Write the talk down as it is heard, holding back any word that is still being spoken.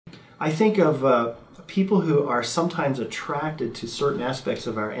I think of people who are sometimes attracted to certain aspects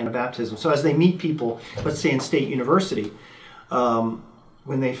of our Anabaptism. So as they meet people, let's say in State University,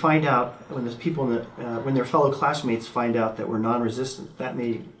 when they find out, when the people in when their fellow classmates find out that we're non-resistant, that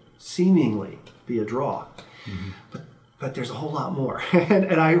may seemingly be a draw. Mm-hmm. But there's a whole lot more.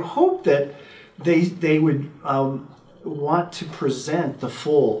 and I hope that they would want to present the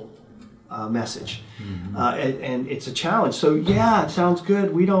full message. Mm-hmm. And it's a challenge. So yeah, it sounds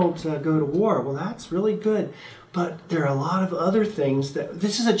good. We don't go to war. Well, that's really good. But there are a lot of other things that,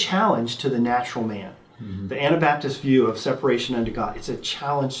 this is a challenge to the natural man. Mm-hmm. The Anabaptist view of separation unto God, it's a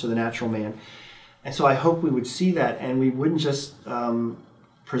challenge to the natural man. And so I hope we would see that, and we wouldn't just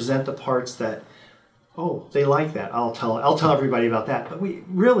present the parts that, oh, they like that, I'll tell everybody about that. But we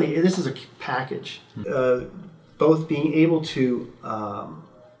really, this is a package. Both being able to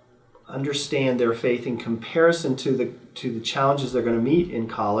understand their faith in comparison to the challenges they're going to meet in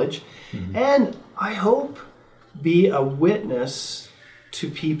college, mm-hmm. and I hope be a witness to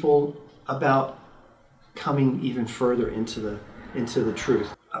people about coming even further into the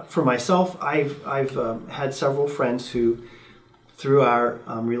truth. For myself, I've had several friends who, through our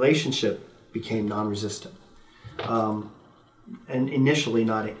relationship, became non-resistant, and initially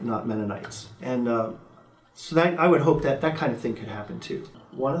not Mennonites, and so that I would hope that kind of thing could happen too.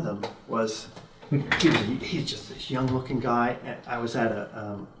 One of them was he's just this young-looking guy. I was at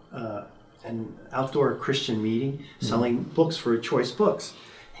an outdoor Christian meeting selling books for Choice Books.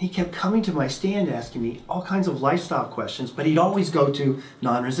 He kept coming to my stand asking me all kinds of lifestyle questions, but he'd always go to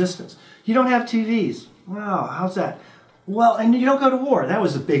non-resistance. You don't have TVs. Wow, how's that? Well, and you don't go to war. That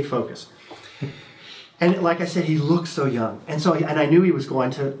was a big focus. And like I said, he looked so young. And I knew he was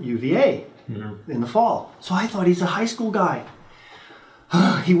going to UVA in the fall. So I thought he's a high school guy.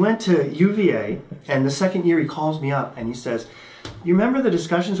 He went to UVA, and the second year he calls me up and he says, you remember the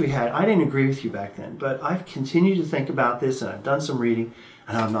discussions we had? I didn't agree with you back then, but I've continued to think about this, and I've done some reading,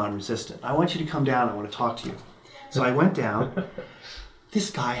 and I'm non-resistant. I want you to come down. I want to talk to you. So I went down. This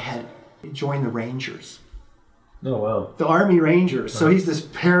guy had joined the Rangers. Oh, wow. The Army Rangers. So he's this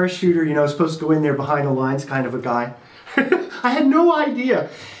parachuter, supposed to go in there behind the lines kind of a guy. I had no idea.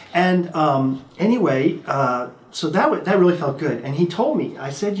 And anyway, so that really felt good. And he told me, I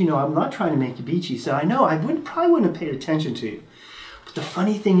said, I'm not trying to make you beachy. He said, I know, probably wouldn't have paid attention to you. But the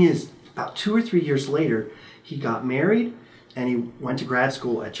funny thing is, about 2 or 3 years later, he got married and he went to grad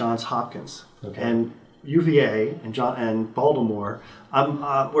school at Johns Hopkins. Okay. And UVA and Baltimore,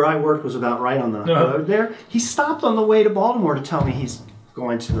 where I worked was about right on the road there. He stopped on the way to Baltimore to tell me he's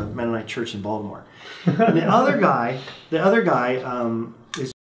going to the Mennonite church in Baltimore. And the other guy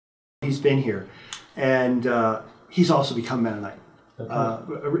he's been here, and he's also become Mennonite.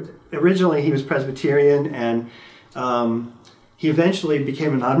 Okay. Originally he was Presbyterian, and he eventually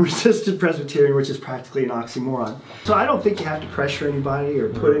became a non-resistant Presbyterian, which is practically an oxymoron. So I don't think you have to pressure anybody or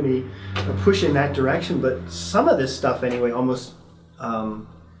put any push in that direction, but some of this stuff anyway almost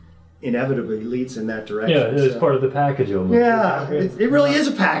inevitably leads in that direction. Yeah, it's part of the package almost. Yeah, it really is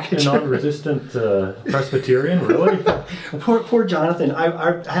a package. A non-resistant Presbyterian, really? Poor Jonathan.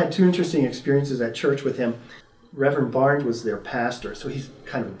 I had 2 interesting experiences at church with him. Reverend Barnes was their pastor, so he's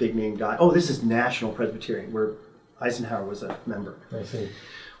kind of a big name guy. Oh, this is National Presbyterian, where Eisenhower was a member. I see.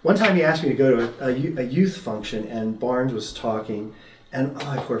 One time he asked me to go to a youth function, and Barnes was talking, and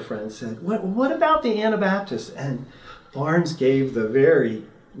my poor friend said, what about the Anabaptists? And Barnes gave the very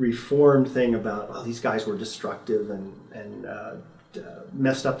reformed thing about, these guys were destructive and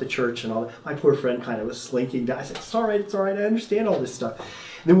messed up the church and all that. My poor friend kind of was slinking down. I said, it's all right, I understand all this stuff. And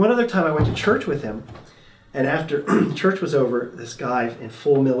then one other time I went to church with him, and after church was over, this guy in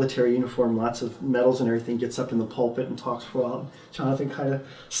full military uniform, lots of medals and everything, gets up in the pulpit and talks for a while. Jonathan kind of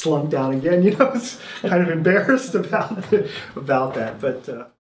slunk down again, was kind of embarrassed about that.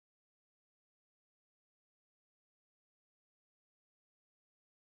 But